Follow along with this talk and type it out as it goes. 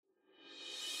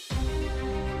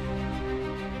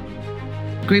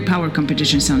Great power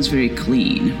competition sounds very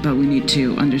clean, but we need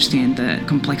to understand the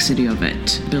complexity of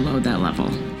it below that level.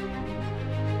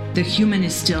 The human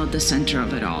is still at the center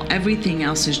of it all. Everything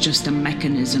else is just a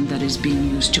mechanism that is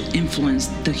being used to influence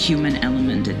the human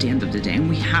element at the end of the day, and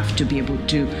we have to be able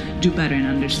to do better in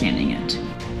understanding it.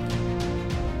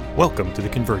 Welcome to The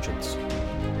Convergence,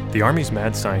 the Army's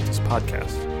Mad Scientist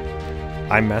podcast.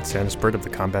 I'm Matt Sanispert of the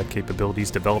Combat Capabilities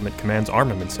Development Command's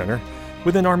Armament Center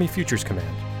within Army Futures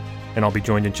Command, and I'll be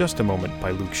joined in just a moment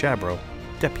by Luke Shabro,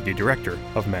 Deputy Director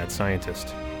of Mad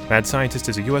Scientist. Mad Scientist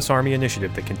is a U.S. Army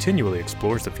initiative that continually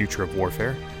explores the future of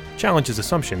warfare, challenges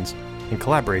assumptions, and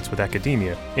collaborates with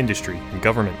academia, industry, and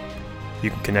government.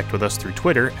 You can connect with us through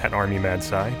Twitter at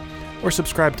ArmyMadSci, or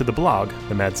subscribe to the blog,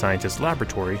 The Mad Scientist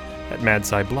Laboratory, at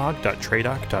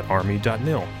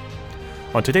madsciblog.tradoc.army.mil.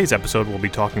 On today's episode, we'll be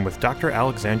talking with Dr.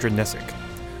 Alexandra Nesic.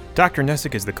 Dr.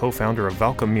 Nesic is the co-founder of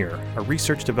Valcomir, a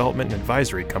research development and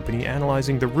advisory company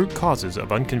analyzing the root causes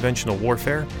of unconventional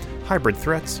warfare, hybrid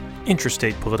threats,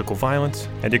 intrastate political violence,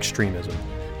 and extremism.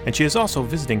 And she is also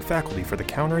visiting faculty for the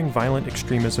Countering Violent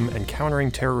Extremism and Countering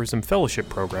Terrorism Fellowship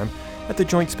Program at the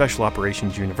Joint Special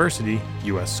Operations University,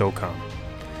 U.S. SOCOM.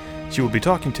 She will be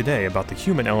talking today about the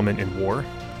human element in war,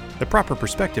 the proper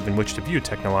perspective in which to view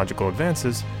technological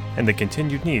advances, and the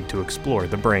continued need to explore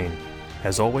the brain.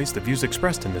 As always, the views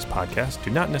expressed in this podcast do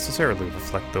not necessarily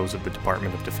reflect those of the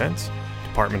Department of Defense,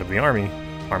 Department of the Army,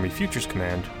 Army Futures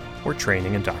Command, or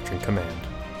Training and Doctrine Command.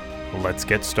 Let's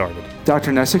get started.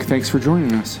 Dr. Nesic, thanks for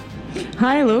joining us.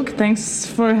 Hi, Luke. Thanks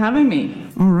for having me.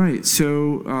 All right.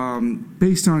 So,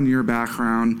 based on your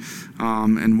background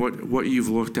and what you've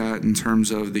looked at in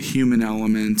terms of the human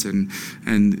element and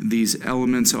these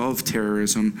elements of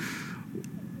terrorism,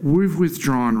 we've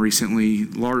withdrawn recently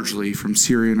largely from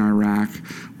Syria and Iraq.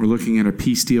 We're looking at a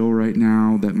peace deal right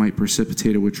now that might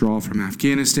precipitate a withdrawal from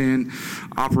Afghanistan.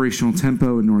 Operational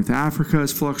tempo in North Africa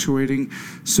is fluctuating.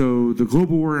 So the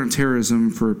global war on terrorism,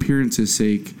 for appearance's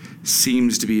sake,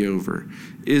 seems to be over.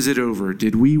 Is it over?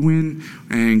 Did we win?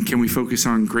 And can we focus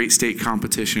on great state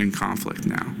competition and conflict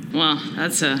now? Well,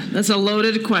 that's a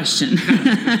loaded question.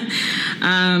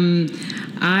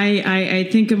 I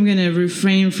think I'm going to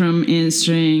refrain from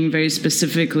answering very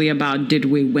specifically about did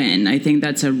we win. I think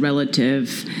that's a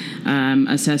relative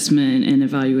assessment and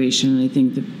evaluation. I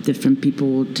think the different people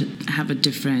would have a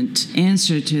different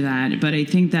answer to that. But I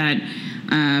think that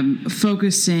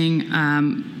focusing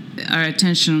our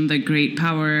attention on the great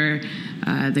power,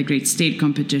 the great state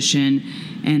competition,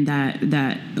 and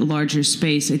that larger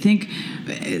space, I think,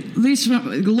 at least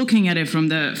looking at it from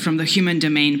the human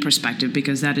domain perspective,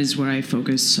 because that is where I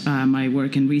focus my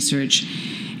work and research,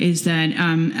 is that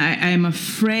I am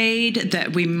afraid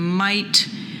that we might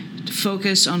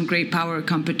focus on great power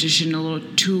competition a little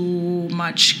too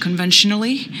much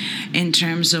conventionally in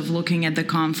terms of looking at the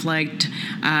conflict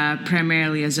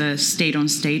primarily as a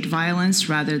state-on-state violence,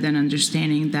 rather than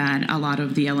understanding that a lot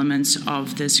of the elements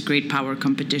of this great power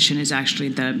competition is actually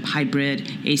the hybrid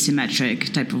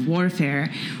asymmetric type of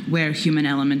warfare, where human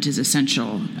element is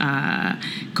essential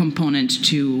component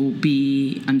to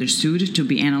be understood, to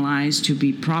be analyzed, to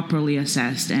be properly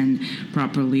assessed and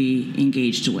properly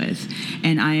engaged with.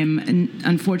 And I am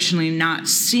unfortunately not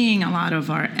seeing a lot of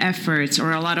our efforts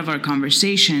or a lot of our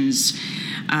conversations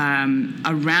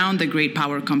around the great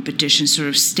power competition sort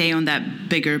of stay on that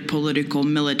bigger political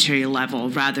military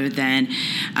level, rather than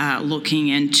looking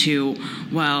into,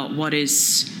 well, what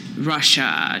is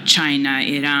Russia, China,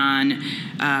 Iran,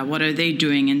 what are they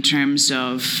doing in terms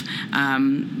of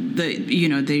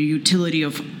the utility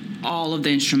of all of the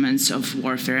instruments of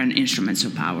warfare and instruments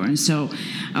of power. And so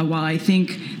while I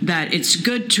think that it's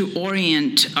good to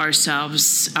orient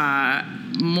ourselves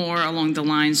more along the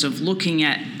lines of looking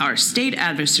at our state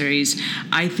adversaries,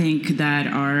 I think that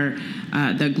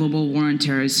the global war on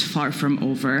terror is far from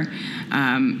over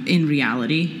in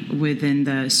reality within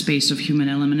the space of human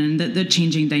element, and the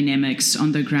changing dynamics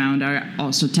on the ground are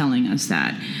also telling us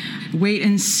that. Wait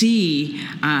and see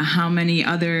how many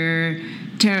other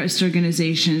terrorist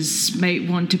organizations might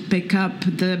want to pick up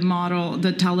the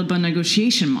Taliban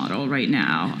negotiation model right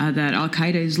now that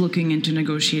Al-Qaeda is looking into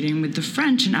negotiating with the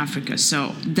French in Africa.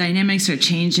 So dynamics are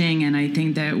changing, and I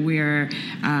think that we're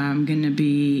going to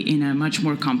be in a much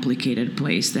more complicated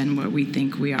place than where we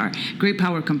think we are. Great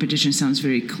power competition sounds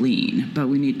very clean, but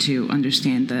we need to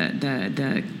understand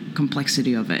the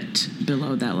complexity of it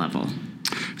below that level.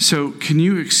 So can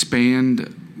you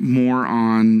expand more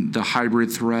on the hybrid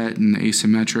threat and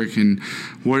asymmetric, and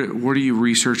what are you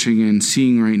researching and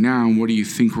seeing right now, and what do you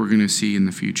think we're going to see in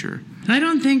the future? I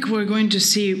don't think we're going to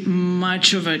see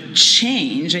much of a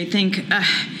change. I think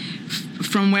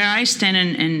from where I stand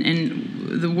and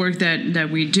the work that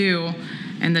we do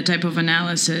and the type of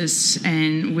analysis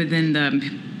and within the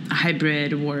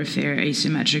hybrid warfare,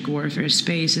 asymmetric warfare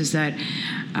space is that,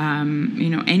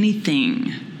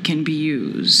 anything can be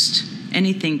used.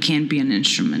 Anything can be an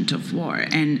instrument of war,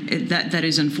 and that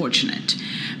is unfortunate.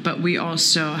 But we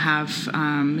also have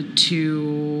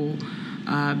to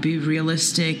be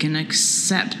realistic and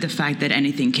accept the fact that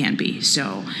anything can be.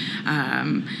 So,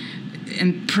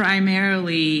 and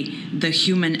primarily the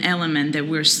human element that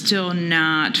we're still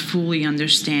not fully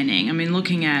understanding. I mean,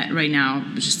 looking at right now,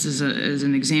 just as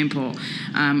an example,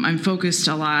 I'm focused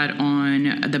a lot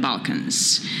on the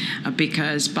Balkans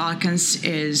because Balkans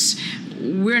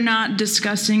we're not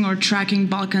discussing or tracking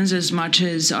Balkans as much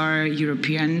as our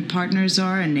European partners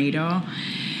are and NATO.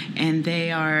 And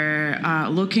they are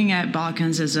looking at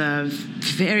Balkans as a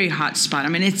very hot spot. I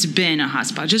mean, it's been a hot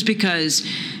spot just because,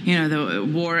 the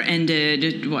war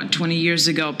ended, 20 years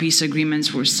ago, peace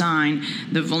agreements were signed.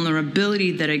 The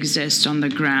vulnerability that exists on the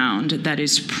ground that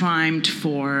is primed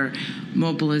for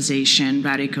mobilization,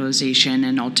 radicalization,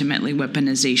 and ultimately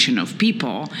weaponization of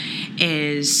people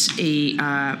is a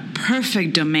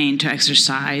perfect domain to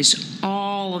exercise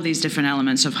all of these different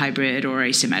elements of hybrid or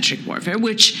asymmetric warfare,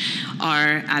 which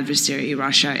our adversary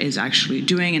Russia is actually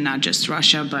doing, and not just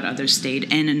Russia, but other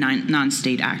state and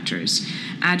non-state actors,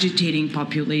 agitating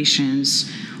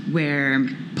populations where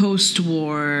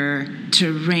post-war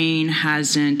terrain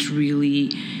hasn't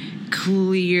really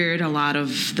cleared a lot of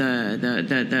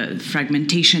the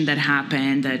fragmentation that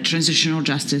happened, that transitional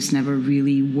justice never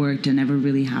really worked and never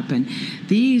really happened.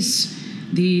 These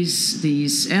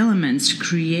elements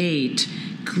create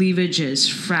cleavages,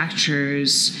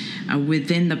 fractures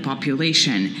within the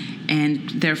population, and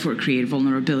therefore create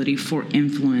vulnerability for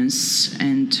influence.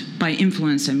 And by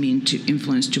influence, I mean to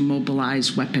influence, to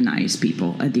mobilize, weaponize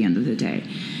people at the end of the day.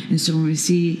 And so when we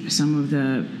see some of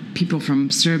the people from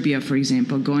Serbia, for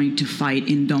example, going to fight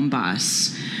in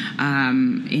Donbass,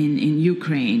 in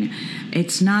Ukraine,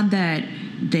 it's not that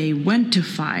they went to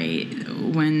fight.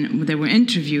 When they were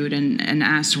interviewed and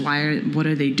asked what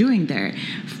are they doing there,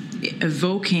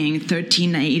 evoking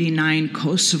 1389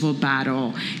 Kosovo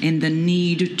battle and the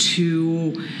need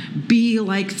to be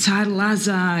like Tsar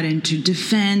Lazar and to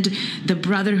defend the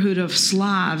brotherhood of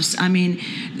Slavs. I mean,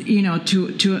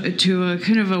 to a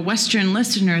kind of a Western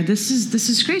listener, this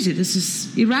is crazy. This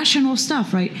is irrational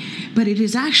stuff, right? But it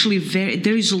is actually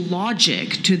there is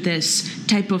logic to this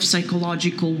type of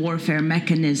psychological warfare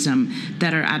mechanism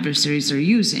that our adversaries are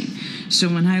using. So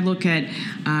when I look at,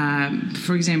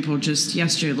 for example, just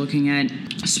yesterday looking at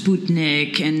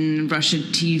Sputnik and Russian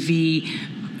TV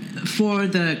for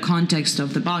the context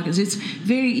of the Balkans, it's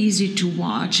very easy to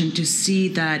watch and to see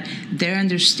that their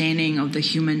understanding of the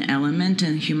human element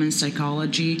and human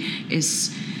psychology is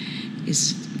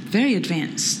very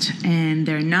advanced, and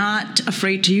they're not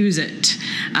afraid to use it.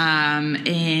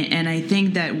 And I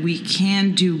think that we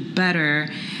can do better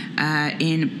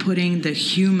in putting the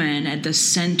human at the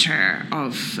center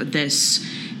of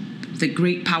the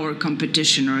great power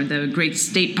competition or the great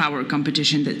state power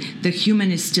competition, that the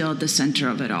human is still at the center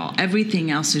of it all.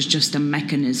 Everything else is just a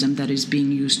mechanism that is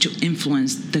being used to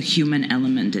influence the human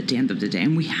element at the end of the day.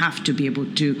 And we have to be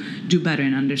able to do better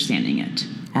in understanding it.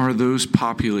 Are those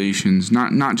populations,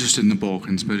 not just in the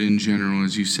Balkans, but in general,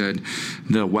 as you said,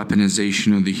 the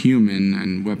weaponization of the human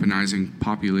and weaponizing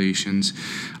populations,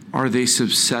 are they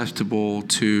susceptible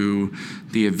to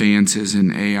the advances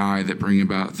in AI that bring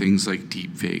about things like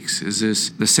deepfakes? Is this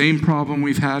the same problem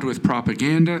we've had with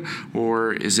propaganda,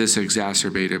 or is this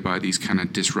exacerbated by these kind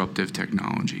of disruptive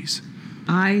technologies?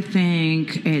 I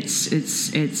think it's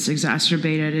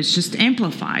exacerbated. It's just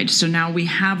amplified. So now we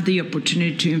have the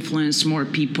opportunity to influence more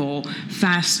people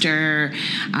faster,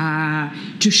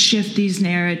 to shift these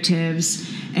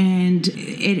narratives. And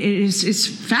it's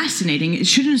fascinating. It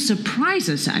shouldn't surprise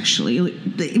us, actually.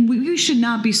 We should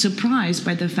not be surprised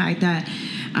by the fact that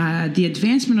the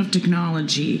advancement of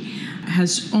technology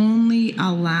has only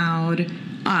allowed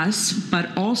us,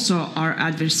 but also our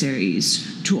adversaries,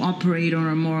 to operate on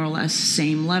a more or less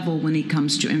same level when it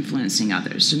comes to influencing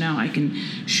others. So now I can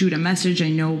shoot a message, I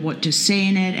know what to say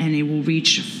in it, and it will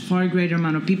reach a far greater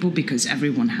amount of people because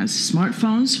everyone has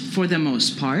smartphones for the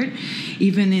most part.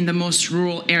 Even in the most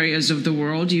rural areas of the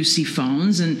world, you see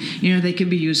phones, and they could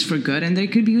be used for good and they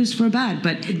could be used for bad.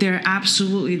 But they're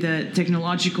absolutely the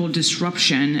technological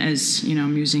disruption, as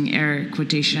I'm using air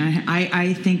quotation.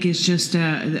 I think it's just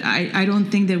I don't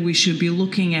think that we should be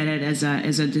looking at it as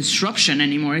a disruption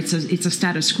anymore. It's a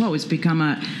status quo. It's become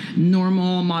a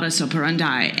normal modus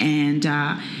operandi. And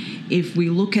if we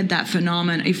look at that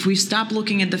phenomenon, if we stop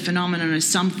looking at the phenomenon as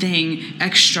something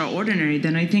extraordinary,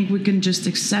 then I think we can just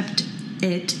accept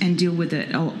it and deal with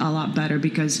it a lot better,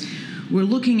 because we're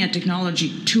looking at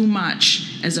technology too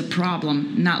much as a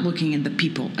problem, not looking at the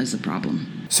people as a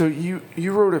problem. So you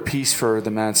wrote a piece for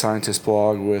the Mad Scientist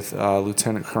blog with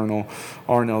Lieutenant Colonel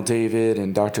Arnell David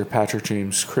and Dr. Patrick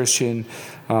James Christian.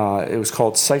 It was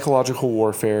called Psychological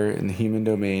Warfare in the Human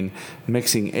Domain,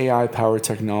 Mixing AI-Powered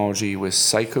Technology with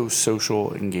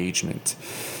Psychosocial Engagement.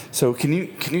 So can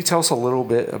you tell us a little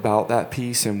bit about that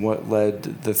piece and what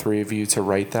led the three of you to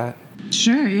write that?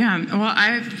 Sure, yeah.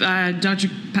 Well, Dr.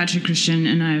 Patrick Christian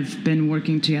and I have been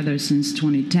working together since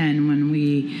 2010 when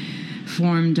we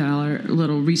formed our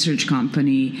little research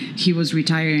company. He was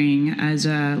retiring as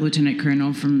a lieutenant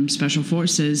colonel from Special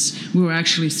Forces. We were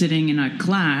actually sitting in a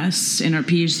class, in our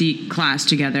PhD class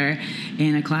together,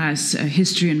 in a class,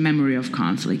 History and Memory of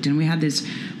Conflict. And we had these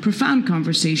profound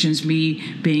conversations, me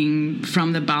being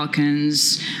from the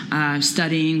Balkans,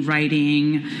 studying,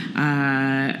 writing,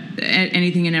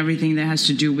 anything and everything that has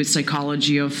to do with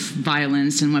psychology of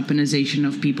violence and weaponization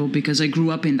of people, because I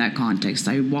grew up in that context.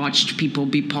 I watched people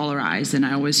be polarized, and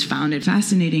I always found it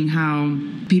fascinating how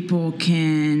people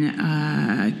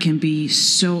can be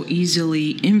so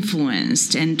easily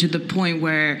influenced, and to the point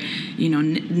where,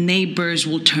 neighbors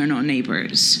will turn on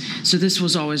neighbors. So this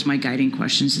was always my guiding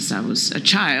question since I was a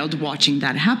child, watching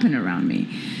that happen around me.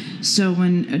 So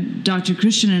when Dr.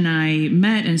 Christian and I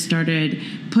met and started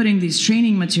putting these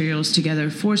training materials together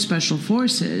for Special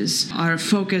Forces, our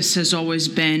focus has always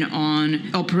been on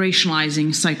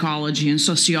operationalizing psychology and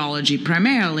sociology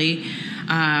primarily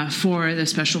for the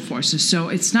Special Forces. So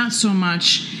it's not so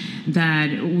much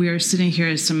that we're sitting here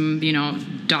as some,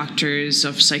 doctors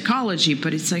of psychology,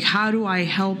 but it's like, how do I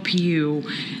help you,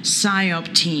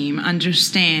 PsyOp team,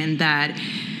 understand that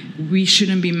we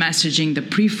shouldn't be messaging the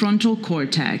prefrontal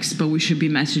cortex, but we should be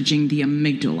messaging the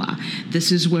amygdala.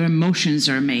 This is where emotions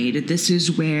are made. This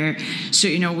is where,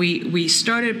 we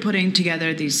started putting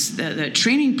together these the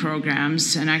training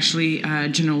programs, and actually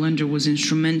General Linder was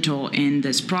instrumental in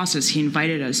this process. He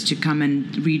invited us to come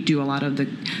and redo a lot of the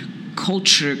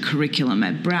culture curriculum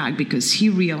at Bragg, because he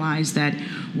realized that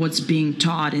what's being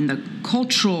taught in the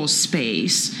cultural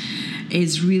space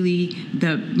is really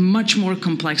the much more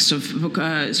complex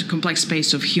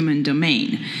space of human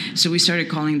domain. So we started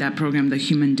calling that program the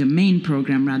Human Domain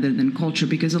Program rather than culture,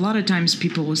 because a lot of times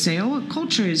people will say,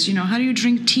 culture is, how do you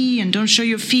drink tea and don't show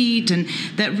your feet? And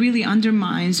that really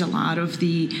undermines a lot of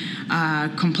the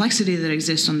complexity that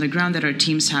exists on the ground that our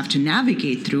teams have to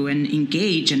navigate through and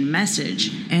engage and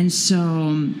message. And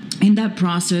so in that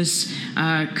process,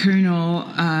 Colonel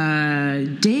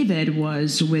David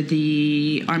was with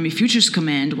the Army Futures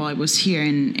Command while I was here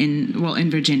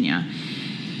in Virginia.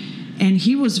 And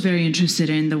he was very interested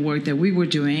in the work that we were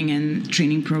doing and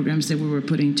training programs that we were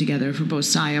putting together for both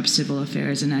PsyOp, civil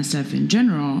affairs, and SF in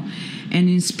general. And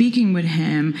in speaking with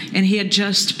him, and he had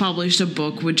just published a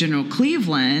book with General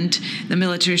Cleveland, The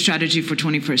Military Strategy for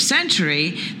 21st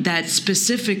Century, that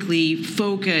specifically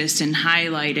focused and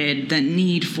highlighted the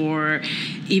need for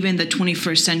even the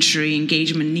 21st century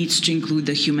engagement needs to include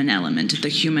the human element, the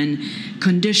human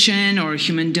condition or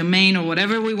human domain or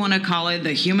whatever we want to call it,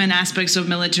 the human aspects of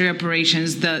military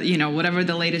operations, whatever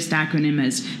the latest acronym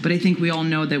is. But I think we all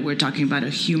know that we're talking about a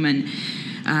human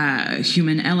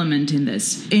element in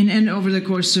this. And over the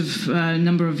course of a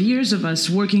number of years of us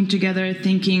working together,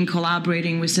 thinking,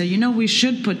 collaborating, we said, we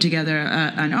should put together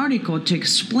an article to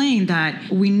explain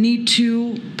that we need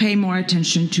to pay more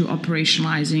attention to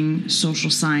operationalizing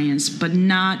social science, but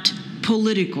not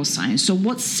political science. So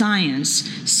what science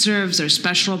serves our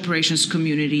special operations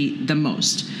community the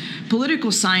most?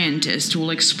 Political scientists will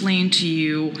explain to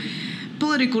you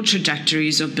political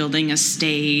trajectories of building a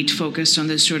state focused on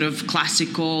this sort of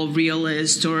classical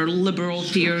realist or liberal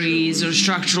theories or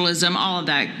structuralism, all of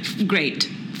that. Great,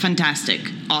 fantastic,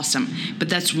 awesome. But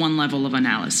that's one level of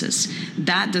analysis.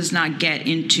 That does not get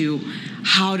into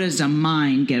how does a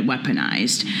mind get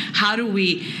weaponized?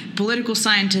 Political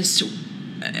scientists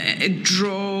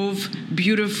drove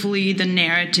beautifully the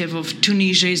narrative of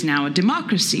Tunisia is now a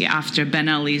democracy after Ben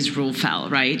Ali's rule fell,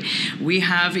 right? We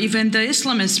have even the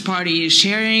Islamist party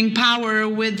sharing power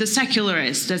with the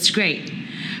secularists. That's great.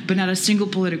 But not a single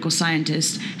political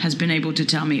scientist has been able to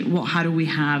tell me, how do we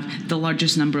have the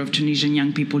largest number of Tunisian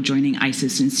young people joining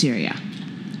ISIS in Syria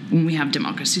when we have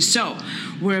democracy? So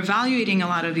we're evaluating a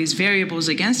lot of these variables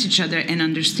against each other and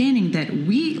understanding that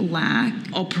we lack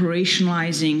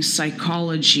operationalizing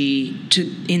psychology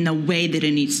in the way that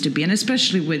it needs to be. And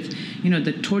especially with,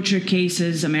 the torture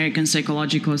cases, American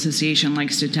Psychological Association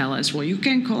likes to tell us, you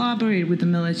can't collaborate with the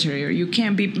military or you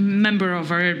can't be a member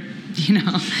of our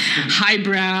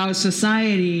highbrow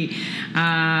society,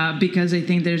 because I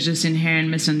think there's this inherent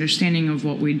misunderstanding of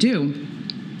what we do.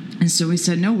 And so we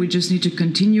said, no, we just need to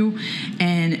continue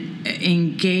and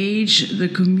engage the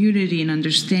community in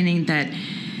understanding that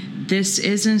this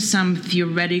isn't some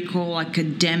theoretical,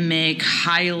 academic,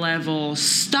 high-level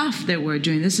stuff that we're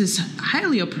doing. This is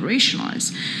highly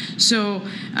operationalized. So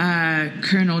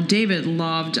Colonel David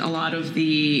loved a lot of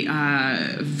the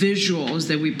visuals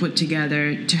that we put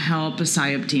together to help a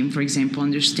PSYOP team, for example,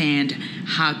 understand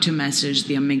how to message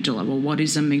the amygdala. Well, what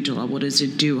is amygdala? What does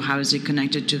it do? How is it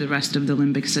connected to the rest of the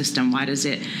limbic system? Why does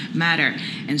it matter?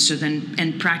 And so then,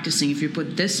 and practicing, if you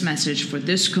put this message for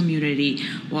this community,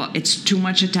 well, it's too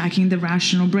much attacking the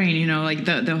rational brain, like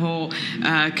the whole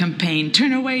campaign,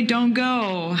 turn away, don't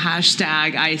go,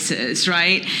 #ISIS,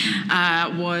 right,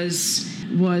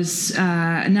 was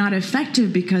not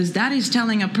effective, because that is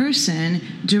telling a person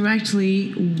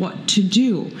directly what to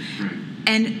do.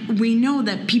 And we know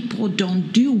that people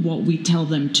don't do what we tell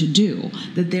them to do,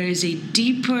 that there is a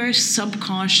deeper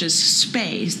subconscious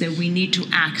space that we need to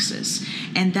access.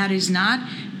 And that is not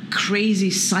crazy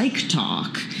psych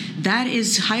talk. That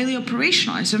is highly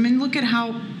operationalized. I mean, look at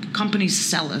how companies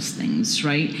sell us things,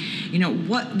 right?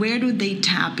 Where do they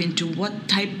tap into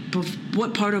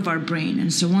what part of our brain?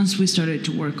 And so once we started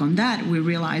to work on that, we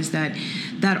realized that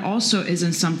that also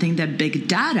isn't something that big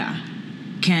data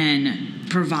can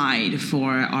provide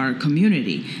for our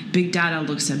community. Big data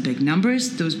looks at big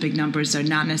numbers. Those big numbers are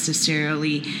not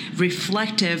necessarily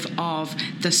reflective of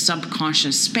the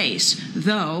subconscious space,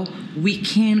 though we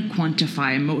can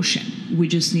quantify emotion. We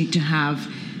just need to have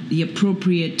the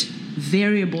appropriate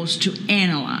variables to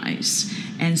analyze.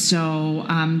 And so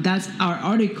that's our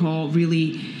article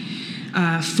really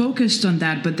focused on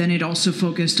that, but then it also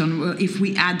focused on, well, if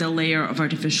we add the layer of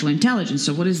artificial intelligence,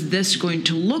 so what is this going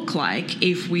to look like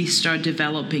if we start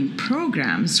developing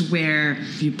programs where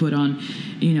you put on,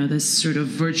 this sort of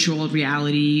virtual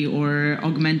reality or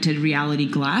augmented reality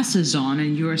glasses on,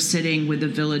 and you're sitting with a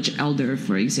village elder,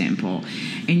 for example,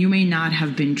 and you may not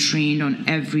have been trained on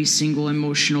every single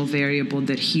emotional variable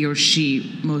that he or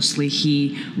she, mostly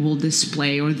he, will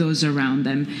display, or those around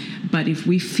them. But if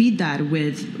we feed that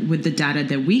with the data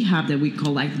that we have, that we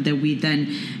collect, that we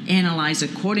then analyze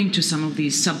according to some of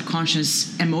these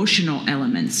subconscious emotional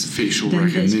elements, facial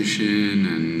recognition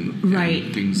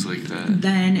and things like that,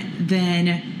 then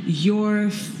your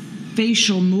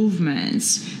facial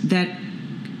movements, that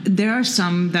there are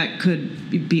some that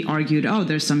could be argued,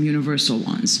 there's some universal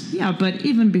ones. Yeah, but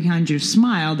even behind your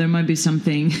smile, there might be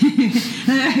something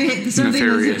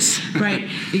nefarious. Right,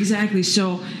 exactly.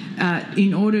 So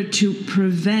in order to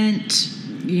prevent,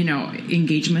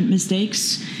 engagement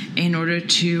mistakes, in order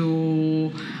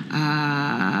to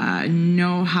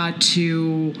know how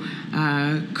to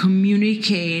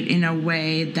communicate in a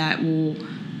way that will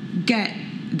get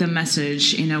the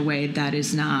message in a way that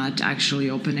is not actually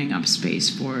opening up space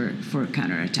for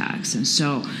counterattacks. And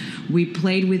so we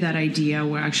played with that idea.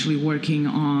 We're actually working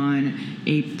on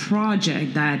a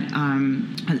project that,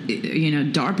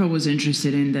 DARPA was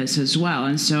interested in this as well.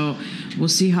 And so we'll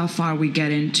see how far we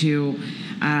get into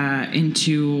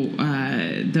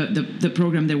the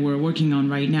program that we're working on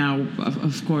right now.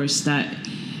 Of course, that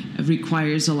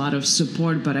requires a lot of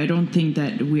support, but I don't think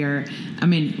that we are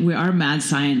mad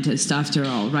scientists after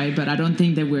all, right? But I don't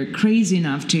think that we're crazy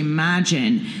enough to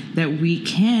imagine that we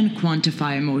can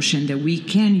quantify emotion, that we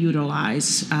can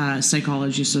utilize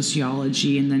psychology,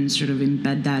 sociology, and then sort of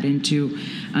embed that into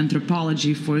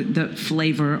anthropology for the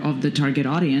flavor of the target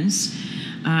audience,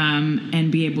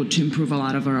 and be able to improve a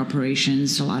lot of our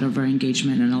operations, a lot of our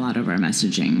engagement, and a lot of our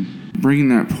messaging. Bringing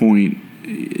that point,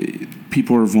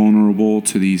 people are vulnerable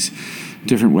to these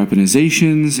different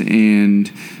weaponizations, and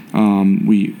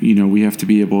we have to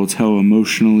be able to tell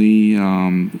emotionally,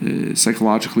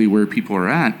 psychologically where people are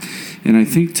at. And I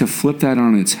think to flip that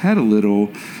on its head a little,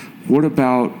 what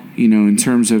about, in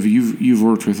terms of you've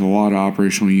worked with a lot of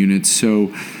operational units,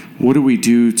 so what do we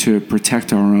do to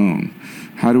protect our own?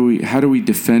 How do we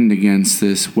defend against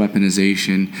this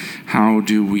weaponization? How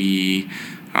do we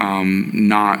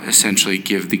not essentially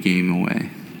give the game away?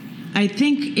 I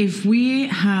think if we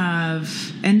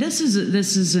have, and this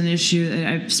is an issue that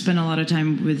I've spent a lot of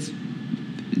time with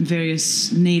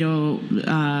various NATO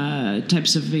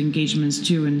types of engagements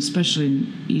too, and especially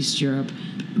in East Europe,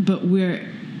 but we're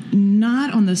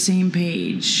not on the same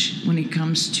page when it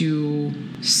comes to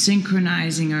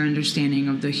synchronizing our understanding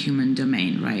of the human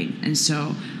domain, right? And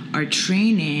so our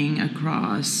training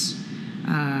across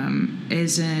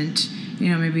isn't,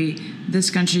 maybe this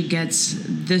country gets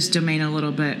this domain a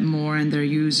little bit more, and they're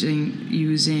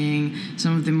using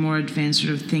some of the more advanced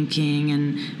sort of thinking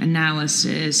and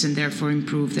analysis, and therefore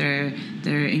improve their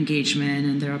engagement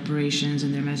and their operations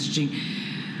and their messaging.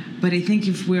 But I think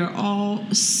if we're all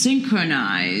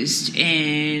synchronized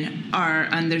in our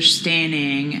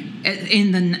understanding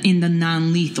in the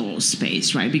non-lethal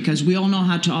space, right? Because we all know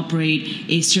how to operate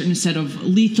a certain set of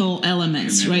lethal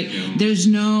elements, right? There's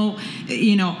no,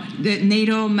 the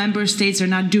NATO member states are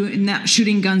not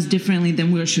shooting guns differently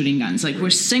than we're shooting guns. Like,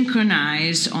 we're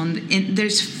synchronized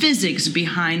there's physics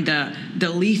behind the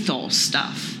lethal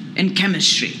stuff and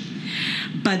chemistry,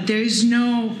 but there's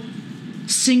no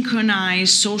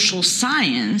synchronized social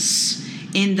science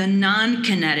in the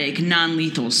non-kinetic,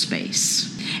 non-lethal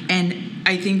space. And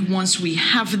I think once we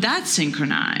have that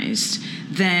synchronized,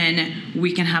 then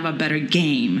we can have a better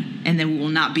game, and then we will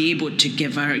not be able to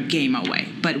give our game away.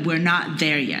 But we're not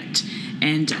there yet.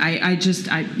 And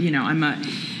I'm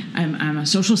a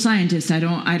social scientist. I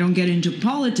don't get into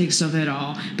politics of it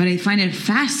all, but I find it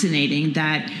fascinating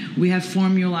that we have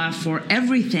formula for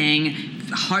everything.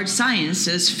 Hard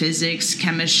sciences, physics,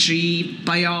 chemistry,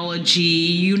 biology,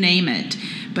 you name it.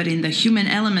 But in the human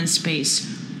element space,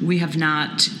 we have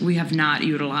not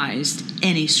utilized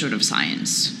any sort of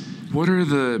science. What are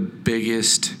the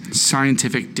biggest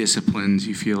scientific disciplines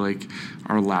you feel like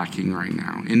are lacking right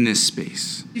now in this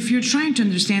space? If you're trying to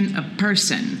understand a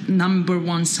person, number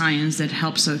one science that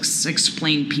helps us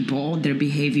explain people, their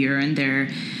behavior, and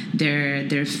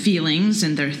their feelings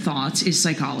and their thoughts is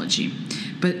psychology.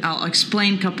 But I'll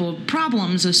explain a couple of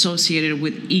problems associated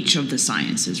with each of the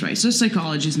sciences, right? So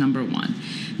psychology is number one.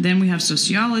 Then we have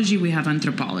sociology, we have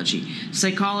anthropology.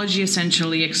 Psychology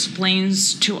essentially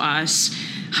explains to us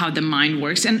how the mind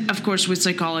works. And of course, with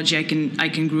psychology, I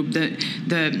can group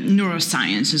the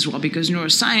neuroscience as well, because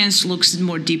neuroscience looks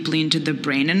more deeply into the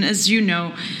brain. And as you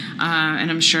know, and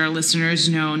I'm sure listeners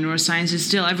know, neuroscience is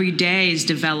still every day is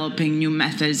developing new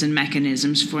methods and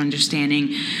mechanisms for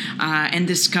understanding and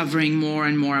discovering more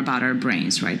and more about our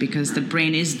brains, right? Because the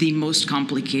brain is the most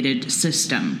complicated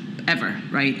system ever,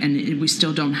 right? And we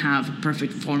still don't have a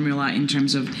perfect formula in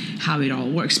terms of how it all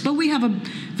works. But we have a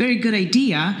very good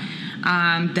idea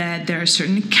that there are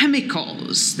certain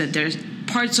chemicals, that there's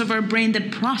parts of our brain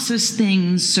that process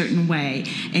things a certain way.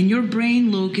 And your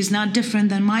brain, Luke, is not different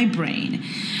than my brain.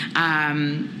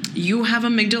 You have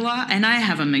amygdala, and I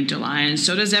have amygdala, and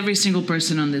so does every single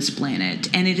person on this planet.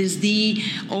 And it is the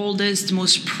oldest,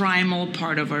 most primal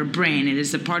part of our brain. It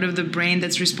is the part of the brain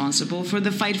that's responsible for the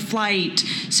fight-flight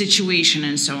situation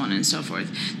and so on and so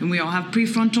forth. And we all have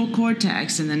prefrontal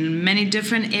cortex, and then many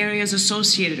different areas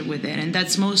associated with it. And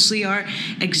that's mostly our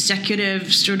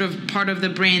executive sort of part of the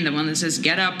brain, the one that says,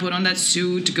 get up, put on that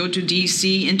suit, go to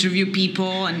DC, interview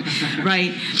people, and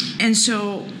right? And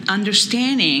so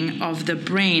understanding of the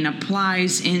brain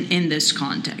applies in this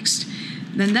context.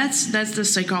 Then that's the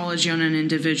psychology on an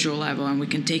individual level, and we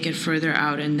can take it further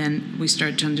out, and then we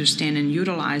start to understand and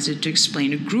utilize it to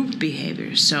explain a group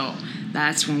behavior. So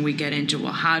that's when we get into,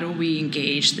 well, how do we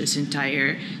engage this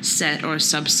entire set or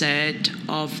subset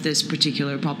of this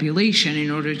particular population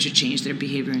in order to change their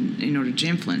behavior and in order to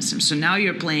influence them? So now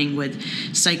you're playing with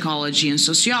psychology and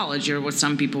sociology, or what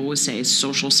some people would say is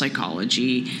social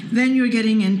psychology. Then you're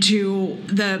getting into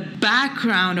the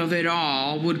background of it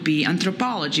all would be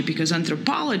anthropology, because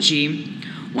anthropology,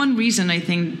 one reason I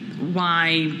think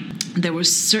why there were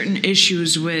certain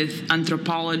issues with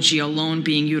anthropology alone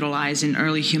being utilized in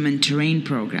early human terrain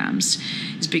programs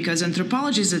is because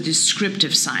anthropology is a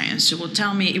descriptive science. It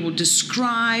will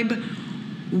describe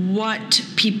what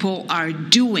people are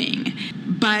doing,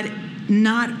 but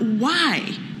not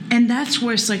why. And that's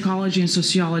where psychology and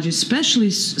sociology, especially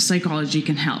psychology,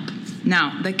 can help.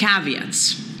 Now, the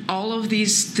caveats. All of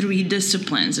these three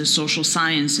disciplines of social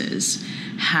sciences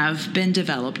have been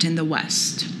developed in the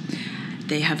West.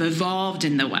 They have evolved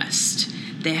in the West.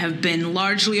 They have been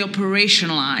largely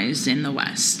operationalized in the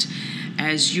West.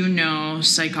 As you know,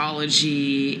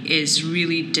 psychology is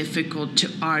really difficult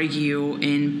to argue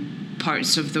in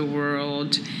parts of the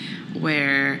world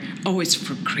where, it's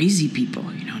for crazy people,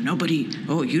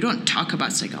 you don't talk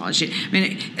about psychology. I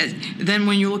mean, then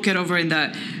when you look at over in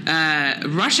the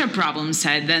Russia problem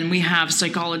side, then we have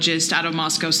psychologists out of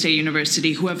Moscow State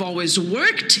University who have always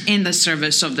worked in the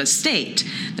service of the state.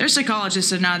 Their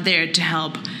psychologists are not there to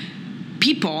help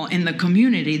people in the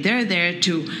community. They're there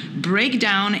to break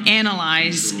down,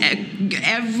 analyze the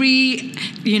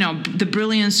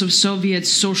brilliance of Soviet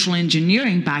social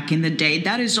engineering back in the day.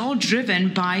 That is all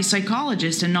driven by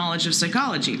psychologists and knowledge of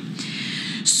psychology.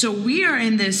 So we are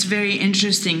in this very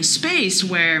interesting space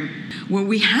where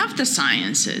we have the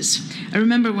sciences. I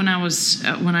remember when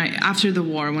after the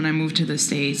war, when I moved to the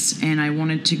States and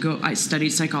I studied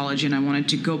psychology and I wanted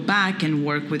to go back and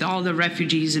work with all the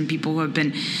refugees and people who have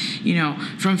been,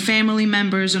 from family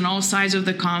members on all sides of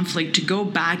the conflict, to go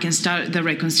back and start the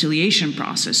reconciliation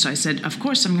process. So I said, of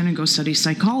course, I'm going to go study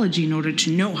psychology in order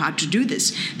to know how to do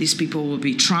this. These people will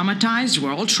be traumatized.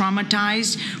 We're all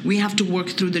traumatized. We have to work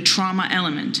through the trauma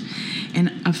element.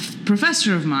 And a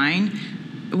professor of mine,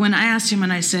 when I asked him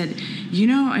and I said,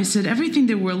 everything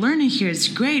that we're learning here is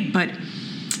great, but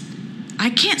I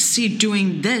can't see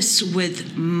doing this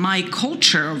with my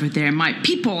culture over there. My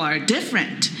people are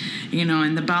different,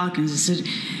 in the Balkans. I said,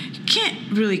 you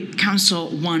can't really counsel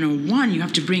 101. You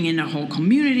have to bring in the whole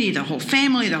community, the whole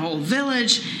family, the whole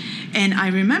village. And I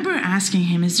remember asking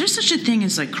him, is there such a thing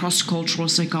as like cross-cultural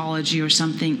psychology or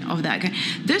something of that kind?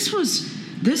 This was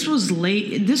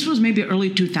maybe early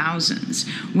 2000s,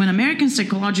 when American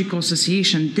Psychological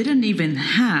Association didn't even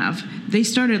have, they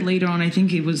started later on, I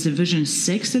think it was Division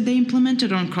 6 that they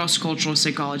implemented on cross-cultural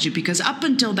psychology, because up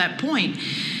until that point,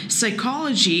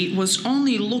 psychology was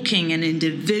only looking at an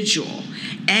individual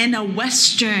and a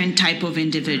Western type of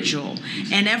individual.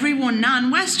 And everyone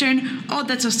non-Western,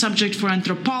 that's a subject for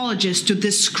anthropologists to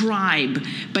describe,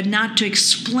 but not to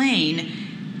explain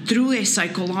through a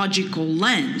psychological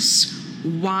lens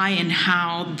why and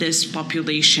how this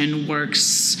population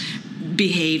works,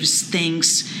 behaves,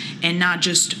 thinks, and not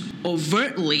just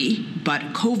overtly,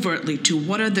 but covertly to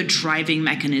what are the driving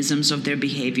mechanisms of their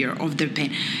behavior, of their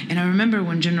pain. And I remember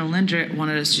when General Linder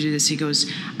wanted us to do this, he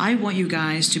goes, I want you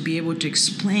guys to be able to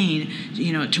explain,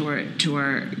 to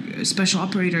our special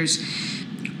operators,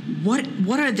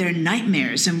 what are their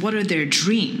nightmares and what are their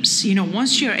dreams?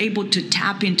 Once you're able to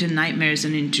tap into nightmares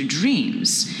and into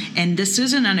dreams, and this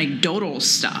isn't anecdotal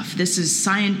stuff, this is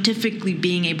scientifically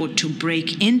being able to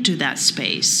break into that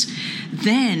space,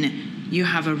 then you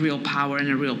have a real power and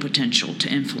a real potential to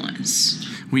influence.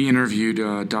 We interviewed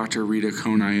Dr. Rita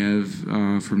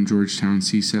Konayev from Georgetown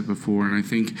CSET before, and I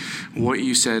think what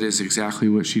you said is exactly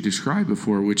what she described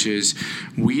before, which is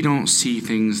we don't see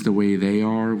things the way they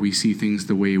are, we see things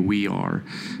the way we are.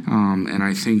 And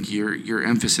I think your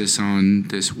emphasis on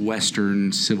this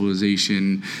Western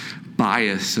civilization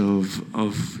bias of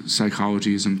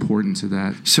psychology is important to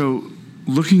that. So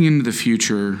looking into the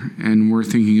future, and we're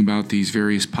thinking about these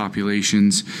various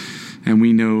populations, and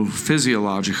we know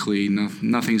physiologically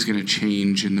nothing's going to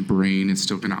change in the brain. It's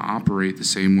still going to operate the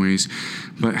same ways.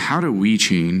 But how do we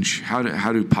change? How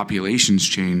do populations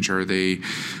change? Are they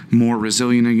more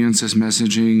resilient against this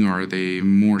messaging? Are they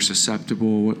more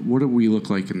susceptible? What do we look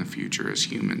like in the future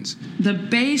as humans? The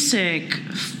basic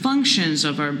functions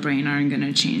of our brain aren't going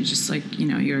to change. It's like,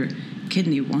 your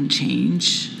kidney won't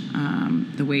change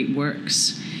the way it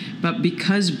works. But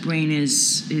because brain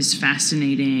is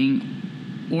fascinating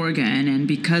organ, and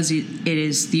because it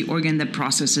is the organ that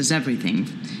processes everything,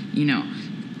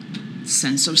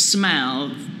 sense of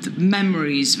smell,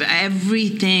 memories,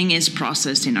 everything is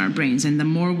processed in our brains. And the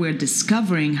more we're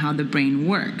discovering how the brain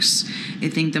works, I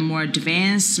think the more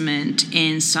advancement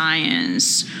in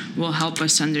science will help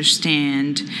us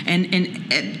understand. And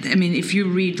I mean, if you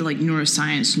read like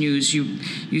neuroscience news,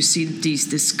 you see these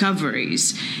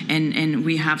discoveries, and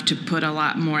we have to put a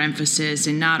lot more emphasis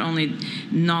in not only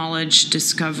knowledge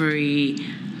discovery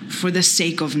for the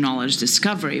sake of knowledge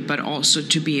discovery, but also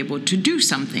to be able to do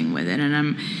something with it. And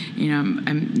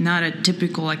I'm not a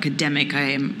typical academic. I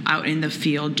am out in the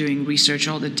field doing research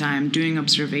all the time, doing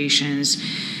observations,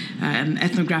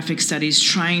 ethnographic studies,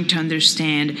 trying to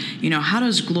understand, how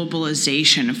does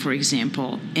globalization, for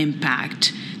example,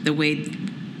 impact the way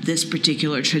this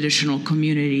particular traditional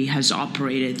community has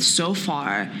operated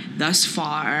thus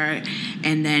far,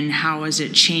 and then how is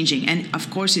it changing? And of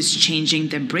course, it's changing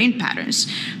the brain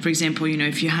patterns. For example,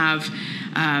 if you have,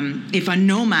 if a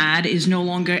nomad is no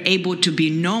longer able to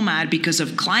be nomad because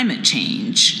of climate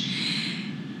change,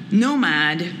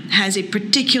 nomad has a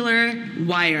particular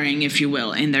wiring, if you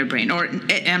will, in their brain. Or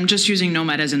I'm just using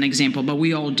nomad as an example, but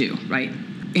we all do, right?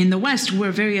 In the West,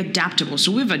 we're very adaptable. So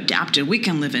we've adapted. We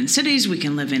can live in cities, we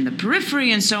can live in the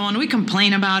periphery and so on. We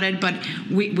complain about it, but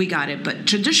we got it. But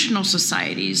traditional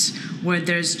societies where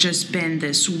there's just been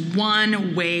this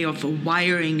one way of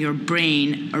wiring your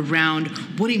brain around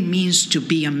what it means to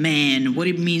be a man, what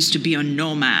it means to be a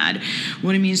nomad,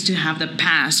 what it means to have the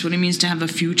past, what it means to have a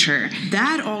future,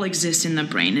 that all exists in the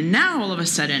brain. And now all of a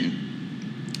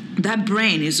sudden, that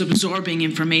brain is absorbing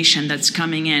information that's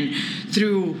coming in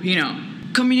through,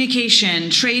 communication,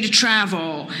 trade,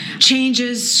 travel,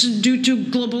 changes due to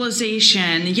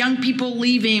globalization, young people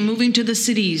leaving, moving to the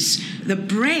cities. The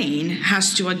brain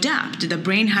has to adapt. The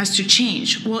brain has to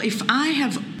change. Well, if I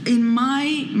have in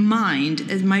my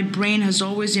mind, my brain has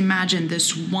always imagined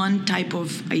this one type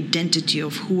of identity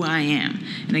of who I am.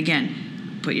 And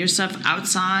again, put yourself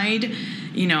outside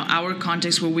our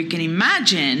context where we can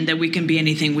imagine that we can be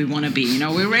anything we want to be.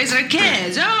 We raise our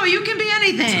kids. Oh, you can be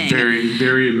anything. It's a very,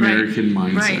 very American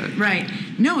mindset. Right.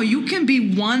 No, you can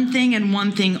be one thing and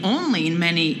one thing only in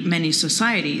many, many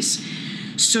societies.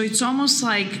 So it's almost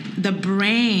like the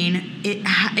brain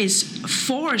is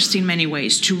forced in many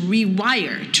ways to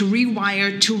rewire, to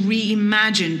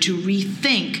reimagine, to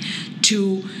rethink,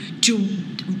 to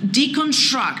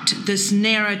deconstruct this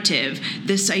narrative,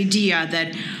 this idea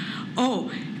that,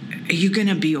 oh, are you going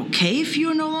to be okay if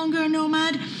you're no longer a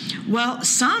nomad? Well,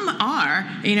 some are.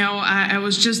 I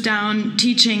was just down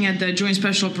teaching at the Joint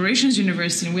Special Operations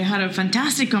University, and we had a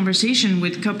fantastic conversation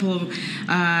with a couple of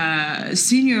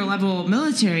senior-level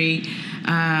military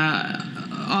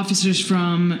officers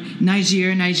from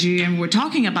Nigeria, and we're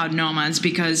talking about nomads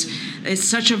because it's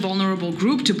such a vulnerable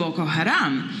group to Boko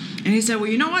Haram. And he said, well,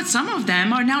 you know what? Some of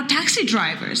them are now taxi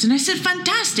drivers. And I said,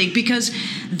 fantastic, because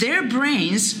their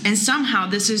brains, and somehow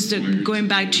this is going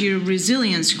back to your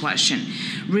resilience question.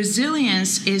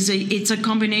 Resilience it's a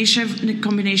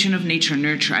combination of nature and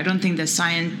nurture. I don't think that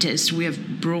scientists, we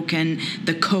have broken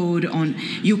the code on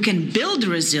you can build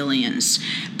resilience,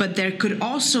 but there could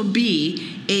also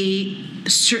be a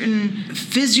certain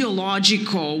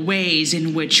physiological ways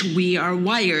in which we are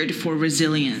wired for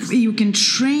resilience. You can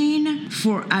train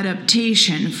for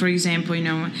adaptation. For example,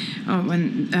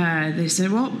 when they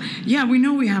said, well, yeah, we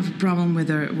know we have a problem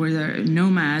with our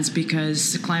nomads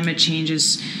because climate change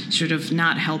is sort of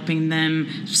not helping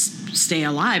them stay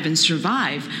alive and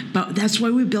survive, but that's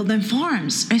why we build them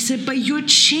farms. I said, but you're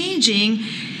changing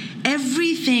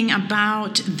everything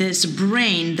about this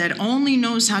brain that only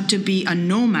knows how to be a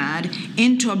nomad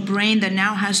into a brain that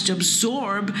now has to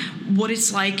absorb what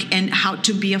it's like and how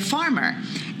to be a farmer.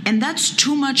 And that's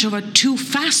too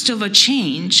fast of a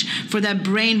change for that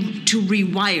brain to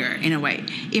rewire in a way.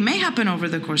 It may happen over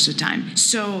the course of time.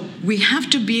 So we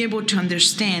have to be able to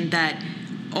understand that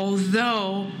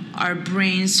although our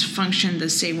brains function the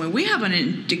same way, we have an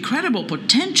incredible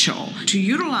potential to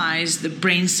utilize the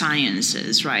brain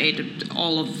sciences, right?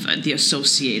 All of the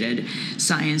associated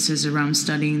sciences around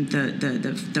studying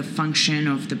the function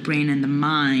of the brain and the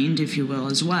mind, if you will,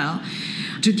 as well,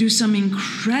 to do some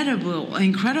incredible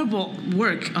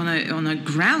work on a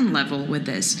ground level with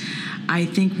this. I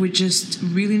think we just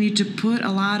really need to put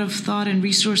a lot of thought and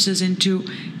resources into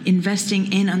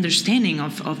investing in understanding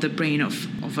of the brain of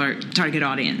our target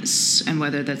audience, and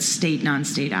whether that's state,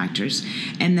 non-state actors,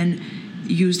 and then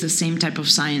use the same type of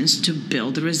science to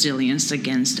build resilience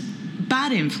against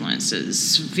bad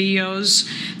influences. VOs,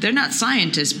 they're not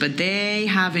scientists, but they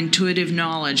have intuitive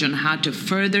knowledge on how to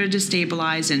further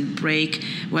destabilize and break,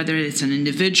 whether it's an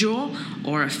individual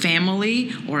or a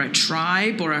family or a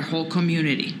tribe or a whole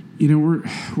community.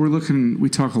 We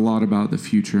talk a lot about the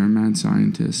future. I'm a mad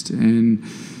scientist, and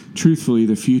truthfully,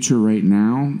 the future right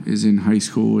now is in high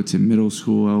school, it's in middle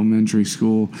school, elementary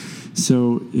school.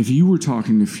 So if you were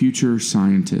talking to future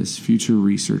scientists, future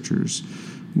researchers,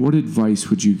 what advice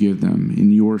would you give them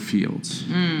in your fields?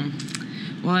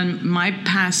 Well, in my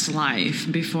past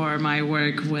life, before my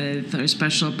work with our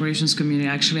special operations community,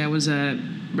 actually I was a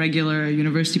regular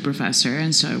university professor,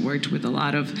 and so I worked with a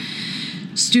lot of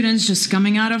students just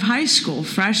coming out of high school,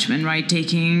 freshmen, right,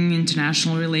 taking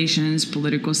international relations,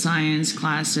 political science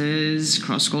classes,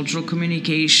 cross-cultural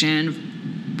communication,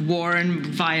 war and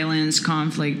violence,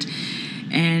 conflict.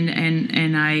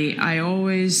 And I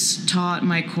always taught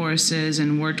my courses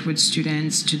and worked with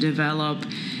students to develop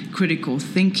critical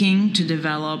thinking, to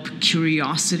develop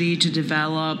curiosity, to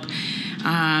develop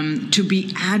to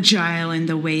be agile in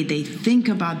the way they think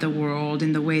about the world,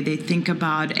 in the way they think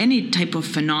about any type of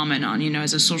phenomenon.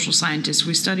 As a social scientist,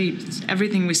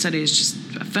 everything we study is just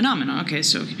a phenomenon. Okay,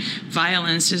 so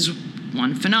violence is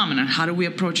one phenomenon. How do we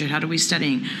approach it? How do we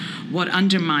study? What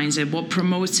undermines it? What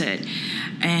promotes it?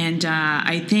 And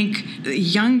I think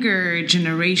younger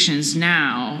generations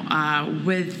now,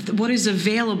 with what is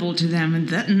available to them,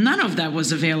 and none of that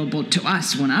was available to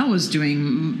us when I was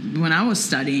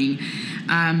studying.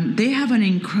 They have an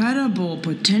incredible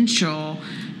potential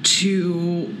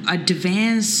to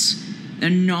advance the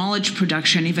knowledge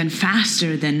production even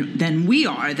faster than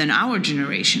our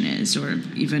generation is, or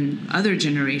even other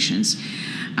generations.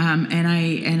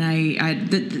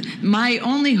 My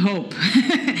only hope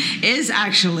is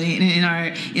actually in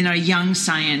our young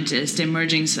scientists,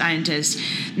 emerging scientists,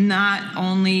 not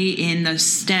only in the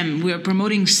STEM. We are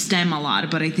promoting STEM a lot,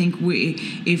 but I think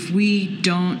if we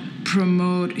don't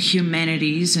promote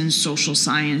humanities and social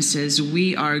sciences,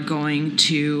 we are going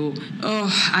to,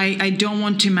 I don't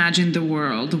want to imagine the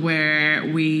world where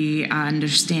we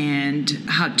understand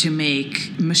how to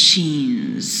make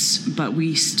machines, but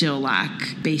we still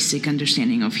lack basic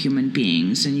understanding of human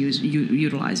beings and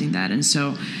utilizing that. And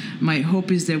so my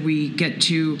hope is that we get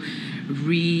to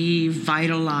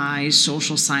revitalize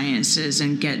social sciences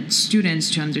and get students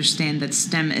to understand that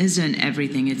STEM isn't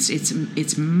everything.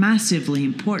 It's massively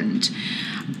important,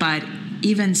 but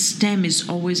even STEM is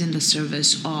always in the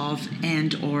service of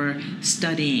and or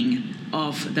studying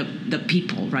of the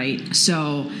people, right?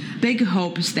 So big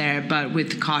hopes there, but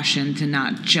with caution to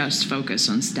not just focus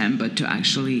on STEM, but to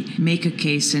actually make a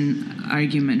case and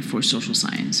argument for social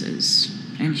sciences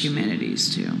and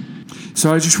humanities too.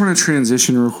 So I just want to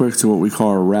transition real quick to what we call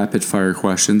our rapid fire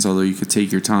questions, although you could take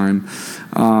your time.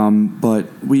 But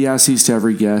we ask these to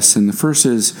every guest, and the first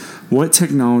is, what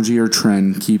technology or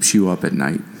trend keeps you up at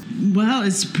night? Well,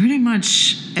 it's pretty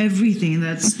much everything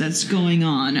that's going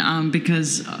on,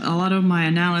 because a lot of my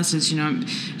analysis,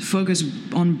 focus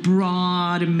on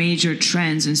broad major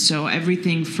trends, and so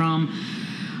everything from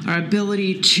our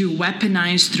ability to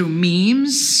weaponize through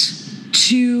memes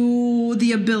to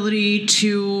the ability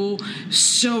to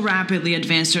so rapidly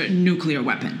advance our nuclear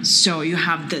weapons. So you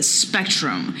have this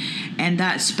spectrum, and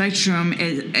that spectrum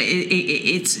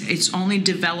it's only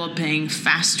developing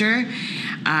faster,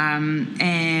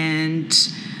 and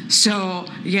so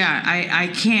I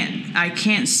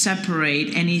can't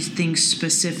separate anything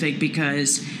specific,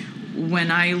 because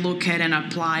when I look at and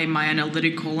apply my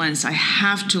analytical lens, I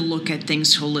have to look at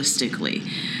things holistically.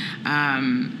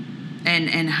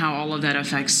 And how all of that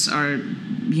affects our,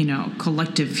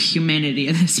 collective humanity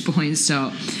at this point.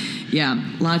 So,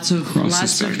 lots of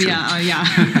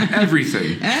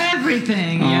everything.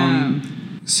 Everything.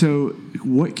 So,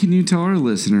 what can you tell our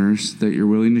listeners that you're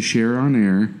willing to share on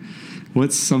air?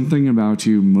 What's something about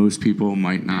you most people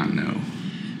might not know?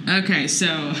 Okay,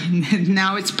 so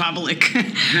now it's public,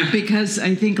 because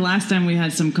I think last time we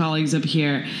had some colleagues up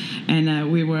here,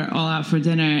 and we were all out for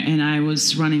dinner, and I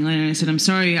was running late, and I said, I'm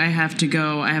sorry, I have to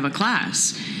go, I have a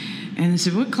class. And they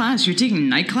said, what class? You're taking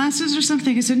night classes or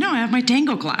something? I said, no, I have my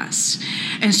tango class.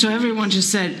 And so everyone just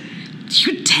said,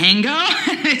 you tango?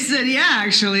 I said, yeah,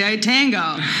 actually, I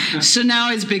tango. So now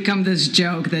it's become this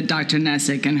joke that Dr.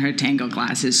 Nesic and her tango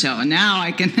classes. So now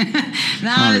I can,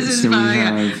 this is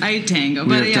fun. I tango.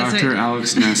 We have Dr.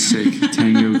 Aleks Nesic,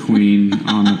 tango queen,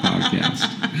 on the podcast.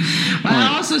 Well,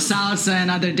 I also salsa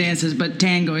and other dances, but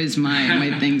tango is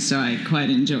my thing, so I quite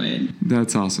enjoy it.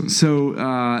 That's awesome. So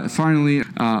finally,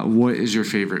 what is your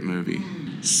favorite movie?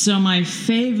 So my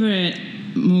favorite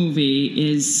movie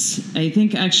is, I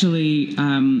think actually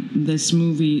this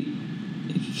movie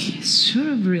sort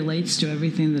of relates to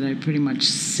everything that I pretty much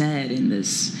said in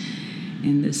this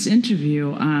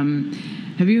interview.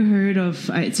 Have you heard of,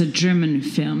 it's a German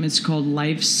film, it's called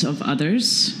Lives of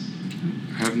Others?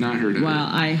 I have not heard of it. Well,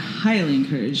 I highly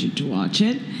encourage you to watch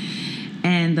it.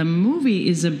 And the movie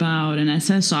is about an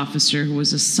SS officer who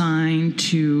was assigned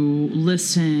to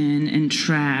listen and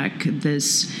track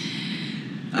this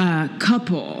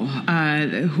couple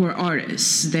who are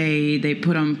artists. They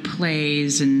put on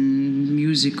plays and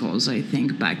musicals, I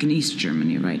think, back in East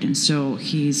Germany, right? And so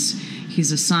he's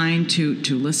assigned to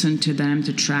listen to them,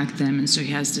 to track them, and so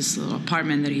he has this little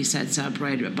apartment that he sets up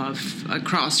right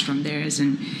across from theirs,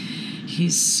 and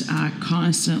he's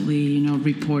constantly,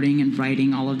 reporting and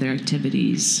writing all of their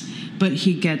activities. But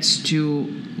he gets to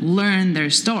learn their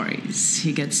stories.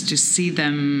 He gets to see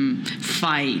them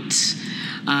fight,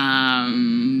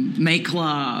 make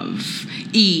love,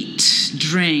 eat,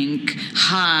 drink,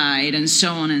 hide, and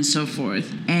so on and so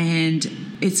forth. And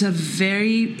it's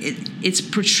it's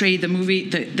portrayed, the movie,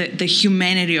 the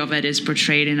humanity of it is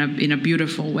portrayed in a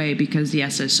beautiful way, because the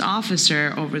SS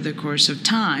officer, over the course of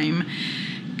time,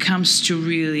 comes to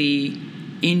really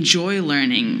enjoy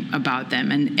learning about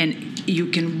them, and you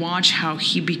can watch how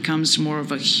he becomes more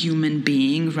of a human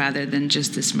being rather than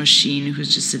just this machine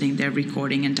who's just sitting there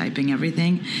recording and typing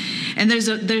everything. And there's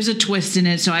a twist in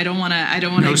it, so I don't want to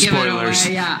give spoilers. It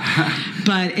away. Yeah,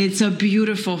 but it's a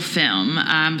beautiful film.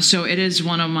 So it is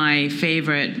one of my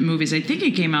favorite movies. I think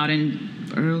it came out in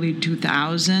early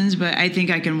 2000s, but I think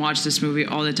I can watch this movie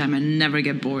all the time and never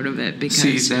get bored of it.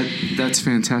 Because that's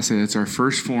fantastic. That's our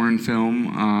first foreign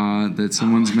film that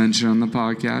someone's mentioned on the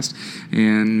podcast,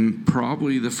 and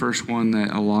probably the first one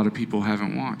that a lot of people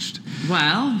haven't watched.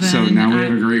 Well, then so now we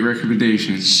have a great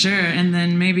recommendation. Sure, and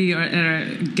then maybe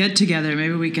get together.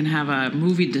 Maybe we can have a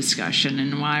movie discussion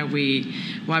and why we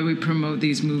promote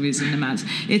these movies in the mads.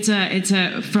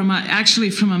 From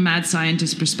a mad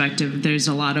scientist perspective, there's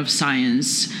a lot of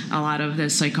science, a lot of the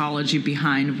psychology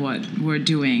behind what we're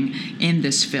doing in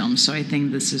this film. So I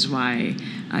think this is why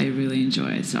I really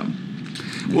enjoy it. So.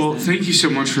 Well, thank you so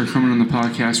much for coming on the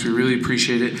podcast. We really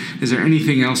appreciate it. Is there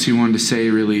anything else you wanted to say,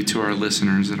 really, to our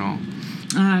listeners at all?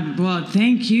 Well,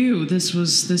 thank you. This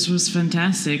was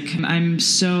fantastic. I'm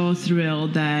so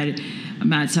thrilled that a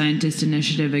Mad Scientist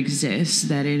Initiative exists,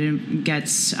 that it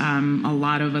gets a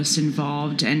lot of us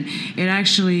involved. And it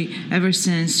actually, ever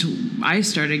since I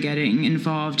started getting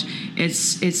involved,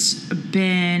 it's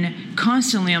been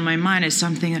constantly on my mind as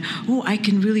something that,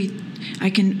 I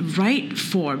can write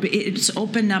for, but it's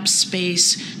opened up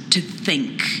space to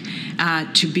think,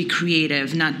 to be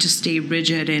creative, not to stay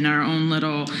rigid in our own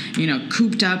little,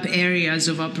 cooped up areas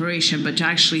of operation, but to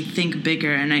actually think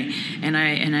bigger. And I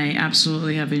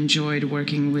absolutely have enjoyed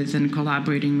working with and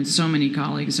collaborating with so many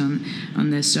colleagues on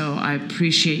this. So I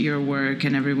appreciate your work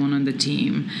and everyone on the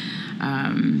team.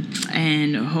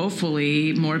 And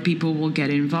hopefully more people will get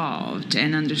involved,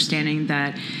 and understanding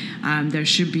that there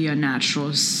should be a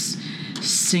natural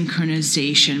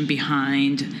synchronization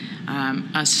behind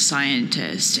us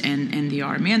scientists and the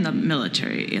Army and the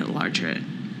military larger,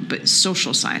 but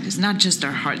social scientists, not just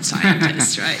our hard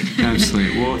scientists, right?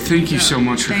 Absolutely. Well, thank you so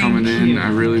much for coming in.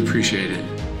 I really appreciate it.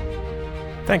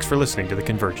 Thanks for listening to The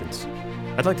Convergence.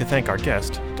 I'd like to thank our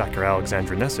guest, Dr.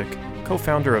 Alexandra Nesic,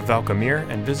 co-founder of Valcamir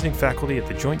and visiting faculty at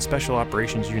the Joint Special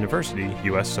Operations University,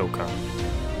 U.S. SOCOM.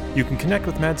 You can connect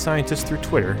with Mad Scientists through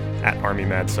Twitter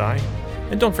 @ArmyMadSci,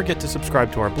 and don't forget to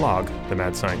subscribe to our blog, The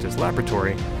Mad Scientist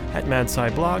Laboratory, at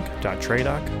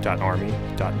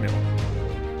madsciblog.tradoc.army.mil.